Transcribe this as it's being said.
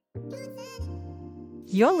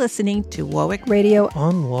You're listening to Warwick Radio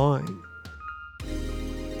Online.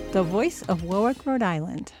 the voice of Warwick, Rhode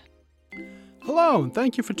Island. Hello, and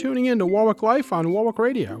thank you for tuning in to Warwick Life on Warwick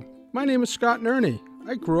Radio. My name is Scott Nerney.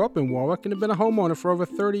 I grew up in Warwick and have been a homeowner for over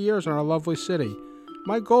 30 years in our lovely city.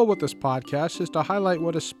 My goal with this podcast is to highlight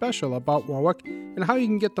what is special about Warwick and how you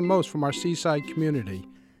can get the most from our seaside community.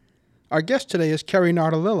 Our guest today is Kerry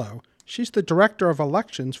Nardolillo. She's the Director of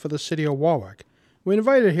Elections for the City of Warwick. We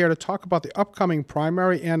invited her here to talk about the upcoming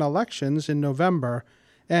primary and elections in November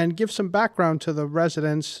and give some background to the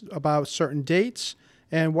residents about certain dates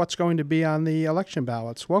and what's going to be on the election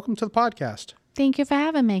ballots. Welcome to the podcast. Thank you for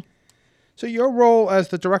having me. So your role as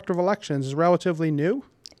the Director of Elections is relatively new.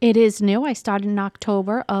 It is new. I started in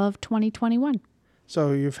October of 2021.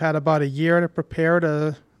 So you've had about a year to prepare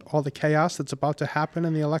to all the chaos that's about to happen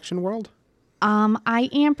in the election world? I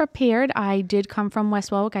am prepared. I did come from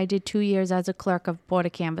West Warwick. I did 2 years as a clerk of Board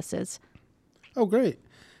of Canvassers. Oh, great.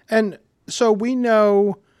 And so we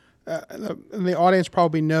know, and the audience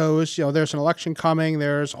probably knows, there's an election coming.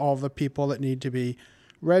 There's all the people that need to be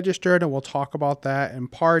registered, and we'll talk about that,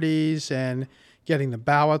 and parties and getting the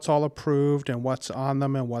ballots all approved and what's on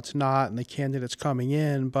them and what's not and the candidates coming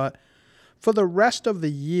in. But for the rest of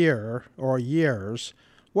the year or years,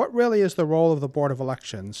 what really is the role of the Board of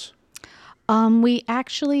Elections? We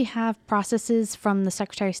actually have processes from the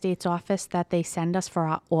Secretary of State's office that they send us for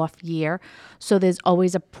our off year. So there's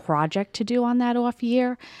always a project to do on that off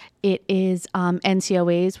year. It is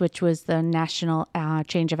NCOAs, which was the National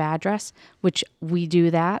Change of Address, which we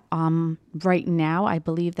do that. Right now, I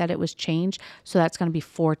believe that it was changed. So that's going to be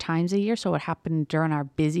 4 times a year. So it happened during our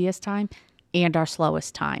busiest time and our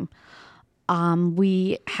slowest time.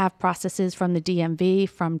 We have processes from the DMV,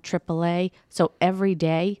 from AAA. So every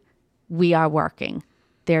day, we are working.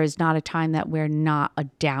 There is not a time that we're not a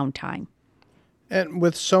downtime. And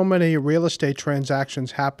with so many real estate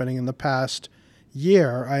transactions happening in the past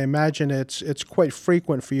year, I imagine it's quite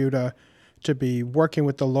frequent for you to be working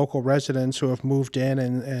with the local residents who have moved in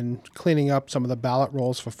and cleaning up some of the ballot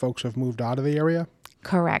rolls for folks who have moved out of the area?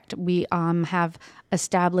 Correct. We have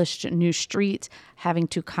established new streets, having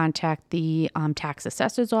to contact the tax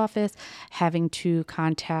assessor's office, having to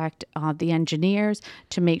contact the engineers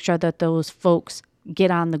to make sure that those folks get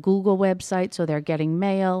on the Google website so they're getting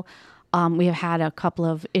mail. We have had a couple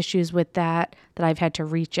of issues with that I've had to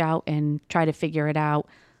reach out and try to figure it out,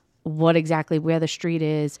 what exactly where the street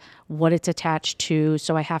is, what it's attached to.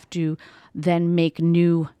 So I have to then make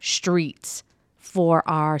new streets for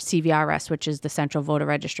our CVRS, which is the Central Voter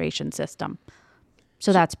Registration System.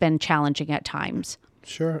 So that's been challenging at times.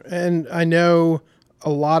 Sure. And I know a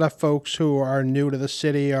lot of folks who are new to the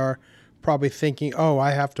city are probably thinking, oh,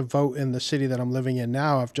 I have to vote in the city that I'm living in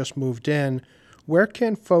now. I've just moved in. Where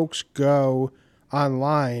can folks go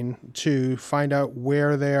online to find out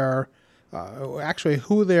where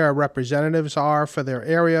who their representatives are for their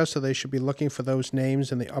area? So they should be looking for those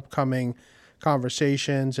names in the upcoming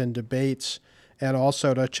conversations and debates, and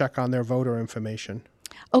also to check on their voter information.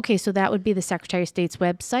 Okay, so that would be the Secretary of State's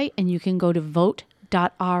website, and you can go to vote.ri.gov.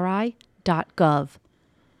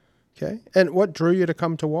 Okay. And what drew you to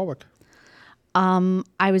come to Warwick?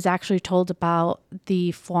 I was actually told about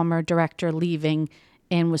the former director leaving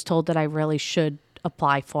and was told that I really should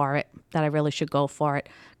apply for it, that I really should go for it,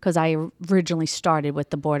 because I originally started with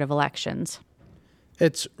the Board of Elections.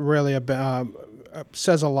 It's really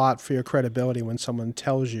says a lot for your credibility when someone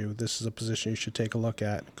tells you this is a position you should take a look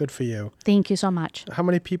at. Good for you. Thank you so much. How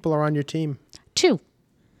many people are on your team? 2.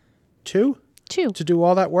 2? 2. To do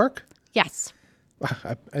all that work? Yes.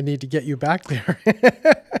 I need to get you back there.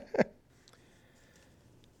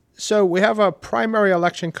 So we have a primary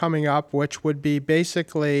election coming up, which would be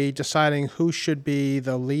basically deciding who should be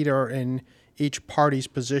the leader in each party's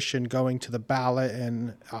position going to the ballot,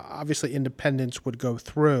 and obviously independents would go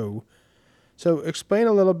through. So explain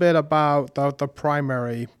a little bit about the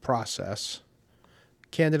primary process.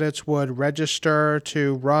 Candidates would register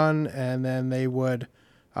to run, and then they would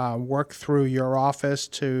work through your office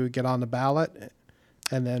to get on the ballot,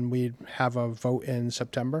 and then we'd have a vote in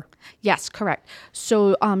September? Yes, correct.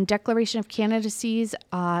 So declaration of candidacies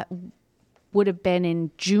would have been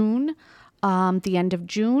in June, the end of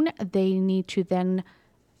June. They need to then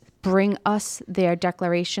bring us their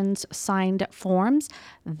declarations signed forms.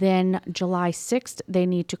 Then July 6th, they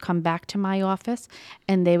need to come back to my office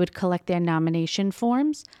and they would collect their nomination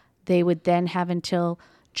forms. They would then have until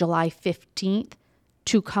July 15th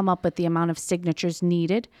to come up with the amount of signatures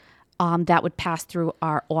needed. That would pass through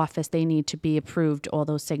our office. They need to be approved, all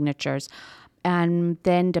those signatures. And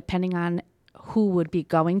then depending on who would be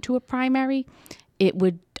going to a primary, it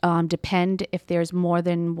would depend if there's more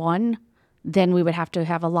than one, then we would have to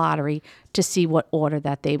have a lottery to see what order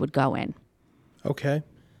that they would go in. Okay.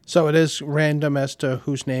 So it is random as to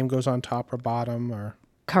whose name goes on top or bottom, or?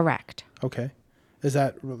 Correct. Okay. Does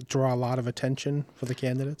that draw a lot of attention for the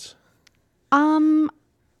candidates?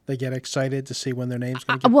 They get excited to see when their name's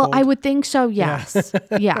going to get Well, pulled? I would think so, yes.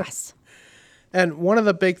 Yes. And one of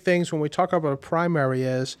the big things when we talk about a primary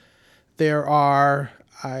is there are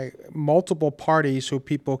multiple parties who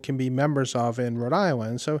people can be members of in Rhode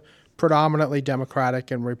Island. So predominantly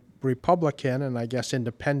Democratic and Republican, and I guess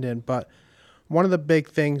independent. But one of the big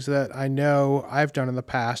things that I know I've done in the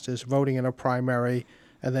past is voting in a primary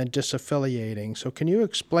and then disaffiliating. So can you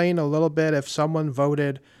explain a little bit if someone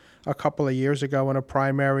voted a couple of years ago in a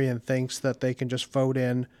primary and thinks that they can just vote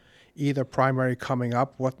in either primary coming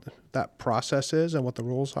up, what that process is and what the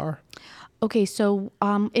rules are? Okay, so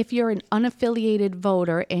if you're an unaffiliated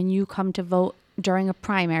voter and you come to vote during a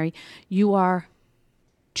primary, you are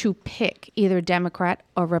to pick either Democrat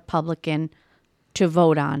or Republican to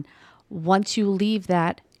vote on. Once you leave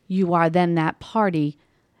that, you are then that party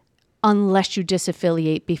unless you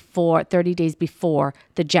disaffiliate before 30 days before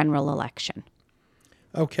the general election.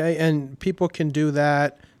 Okay, and people can do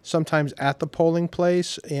that sometimes at the polling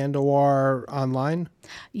place and or online?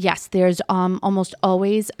 Yes, there's almost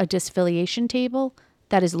always a disaffiliation table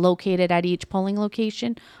that is located at each polling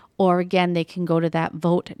location, or again, they can go to that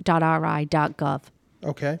vote.ri.gov.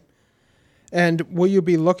 Okay. And will you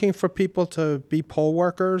be looking for people to be poll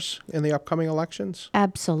workers in the upcoming elections?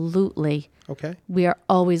 Absolutely. Okay. We are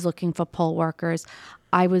always looking for poll workers.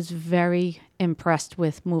 I was very impressed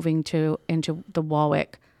with moving into the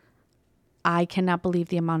Warwick. I cannot believe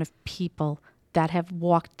the amount of people that have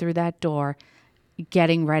walked through that door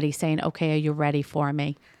getting ready, saying, okay, are you ready for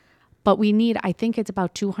me? But we need, I think it's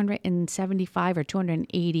about 275 or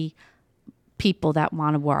 280 people that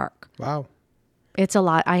want to work. Wow. It's a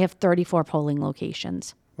lot. I have 34 polling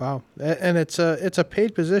locations. Wow. And it's a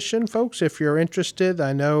paid position, folks, if you're interested.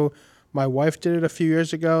 I know my wife did it a few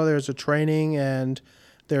years ago. There's a training and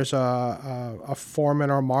there's a foreman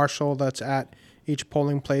or marshal that's at each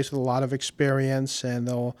polling place with a lot of experience, and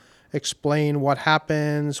they'll explain what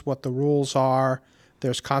happens, what the rules are.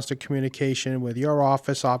 There's constant communication with your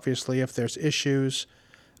office, obviously, if there's issues.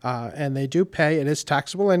 And they do pay. It is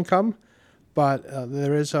taxable income, but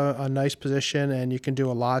there is a nice position, and you can do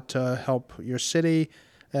a lot to help your city,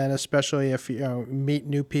 and especially if you meet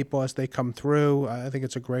new people as they come through. I think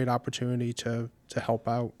it's a great opportunity to help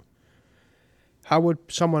out. How would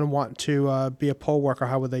someone want to be a poll worker?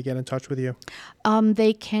 How would they get in touch with you?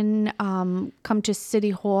 They can come to City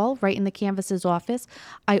Hall right in the canvass's office.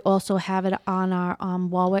 I also have it on our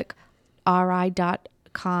warwickri.com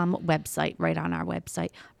website, right on our website,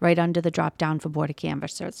 right under the drop down for Board of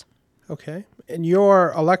Canvassers. Okay. And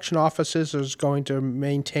your election offices is going to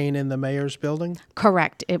maintain in the mayor's building?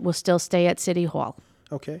 Correct. It will still stay at City Hall.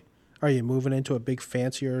 Okay. Are you moving into a big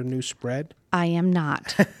fancier new spread? I am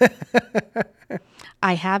not.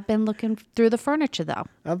 I have been looking through the furniture, though.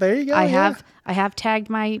 Oh, there you go. I have tagged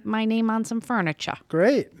my name on some furniture.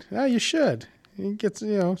 Great. Yeah, you should. You get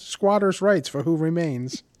squatters' rights for who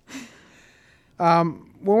remains. We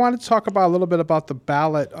wanted to talk about a little bit about the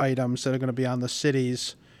ballot items that are going to be on the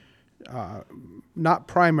city's not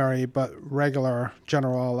primary but regular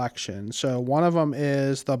general election. So one of them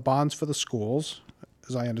is the bonds for the schools,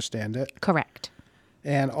 as I understand it. Correct.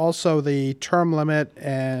 And also the term limit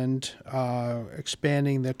and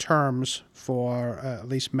expanding the terms for at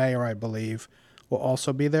least mayor, I believe, will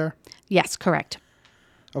also be there? Yes, correct.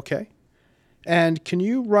 Okay. And can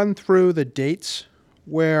you run through the dates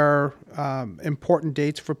where important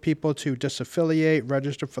dates for people to disaffiliate,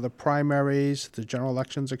 register for the primaries, the general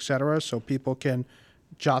elections, et cetera, so people can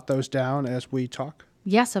jot those down as we talk?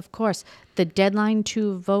 Yes, of course. The deadline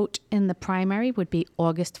to vote in the primary would be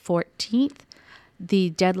August 14th.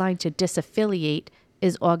 The deadline to disaffiliate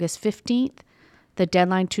is August 15th. The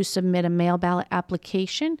deadline to submit a mail ballot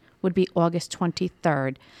application would be August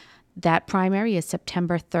 23rd. That primary is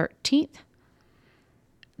September 13th.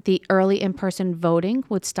 The early in-person voting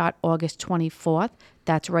would start August 24th.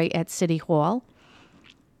 That's right at City Hall.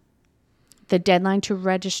 The deadline to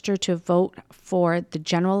register to vote for the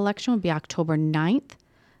general election would be October 9th.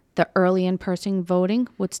 The early in-person voting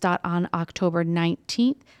would start on October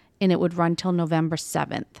 19th, and it would run till November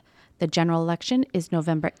 7th. The general election is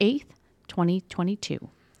November 8th, 2022.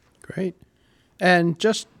 Great. And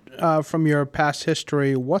just from your past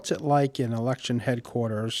history, what's it like in election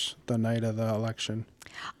headquarters the night of the election?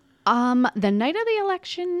 The night of the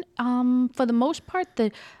election, for the most part,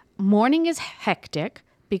 the morning is hectic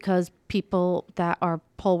because people that are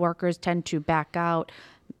poll workers tend to back out,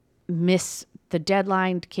 miss the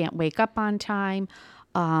deadline, can't wake up on time.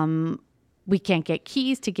 We can't get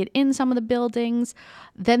keys to get in some of the buildings.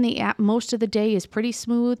 Then most of the day is pretty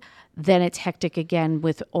smooth. Then it's hectic again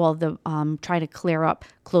with all the trying to clear up,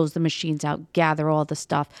 close the machines out, gather all the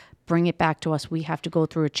stuff, bring it back to us. We have to go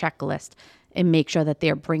through a checklist and make sure that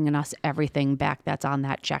they're bringing us everything back that's on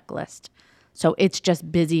that checklist. So it's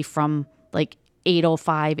just busy from like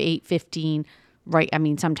 8:05, 8:15, right? I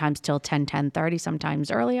mean, sometimes till 10:30,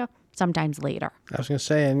 sometimes earlier, sometimes later. I was going to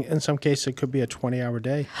say, in some cases, it could be a 20-hour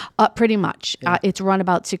day. Pretty much. Yeah. It's run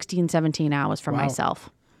about 16, 17 hours for myself.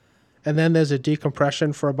 And then there's a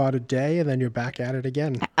decompression for about a day, and then you're back at it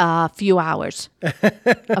again. A few hours.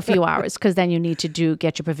 A few hours, because then you need to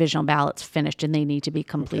get your provisional ballots finished, and they need to be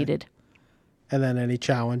completed. Okay. And then any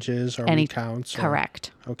challenges or recounts?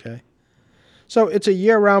 Correct. Okay. So it's a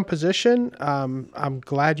year-round position. I'm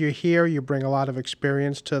glad you're here. You bring a lot of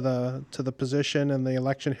experience to the position and the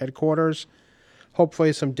election headquarters.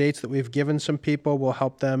 Hopefully some dates that we've given some people will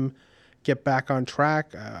help them get back on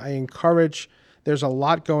track. I encourage, there's a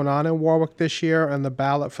lot going on in Warwick this year on the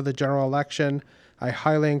ballot for the general election. I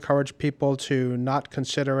highly encourage people to not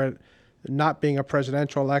consider it not being a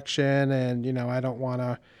presidential election and, I don't want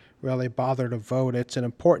to really bother to vote. It's an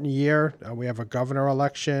important year. We have a governor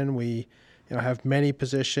election. We have many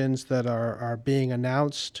positions that are being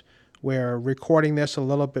announced. We're recording this a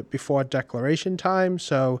little bit before declaration time,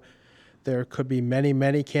 so there could be many,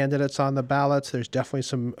 many candidates on the ballots. There's definitely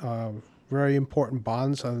some very important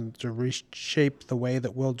bonds to reshape the way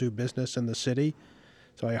that we'll do business in the city.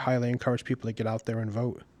 So I highly encourage people to get out there and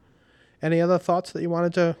vote. Any other thoughts that you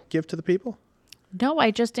wanted to give to the people? No,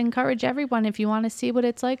 I just encourage everyone, if you want to see what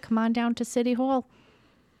it's like, come on down to City Hall.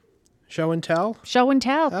 Show and tell? Show and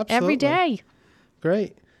tell. Absolutely. Every day.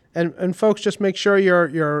 Great. And folks, just make sure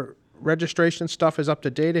your registration stuff is up to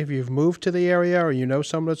date. If you've moved to the area or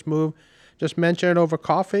someone that's moved, just mention it over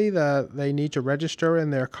coffee that they need to register in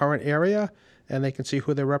their current area, and they can see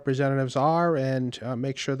who their representatives are and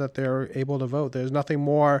make sure that they're able to vote. There's nothing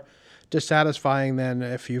more dissatisfying than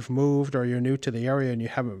if you've moved or you're new to the area and you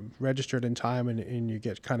haven't registered in time and you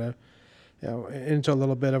get kind of into a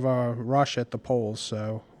little bit of a rush at the polls.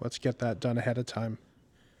 So let's get that done ahead of time.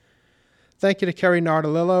 Thank you to Kerry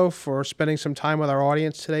Nardolillo for spending some time with our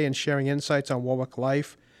audience today and sharing insights on Warwick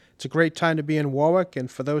life. It's a great time to be in Warwick, and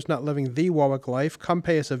for those not living the Warwick life, come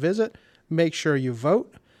pay us a visit, make sure you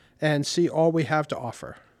vote, and see all we have to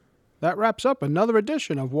offer. That wraps up another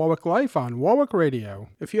edition of Warwick Life on Warwick Radio.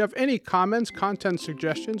 If you have any comments, content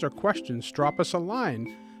suggestions, or questions, drop us a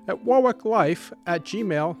line at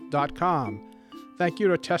warwicklife@gmail.com. Thank you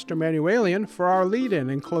to Tester Manuelian for our lead-in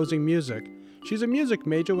and closing music. She's a music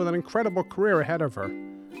major with an incredible career ahead of her.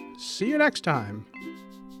 See you next time.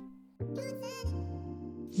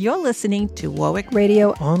 You're listening to Warwick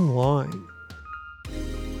Radio Online.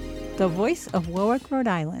 the voice of Warwick, Rhode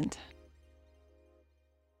Island.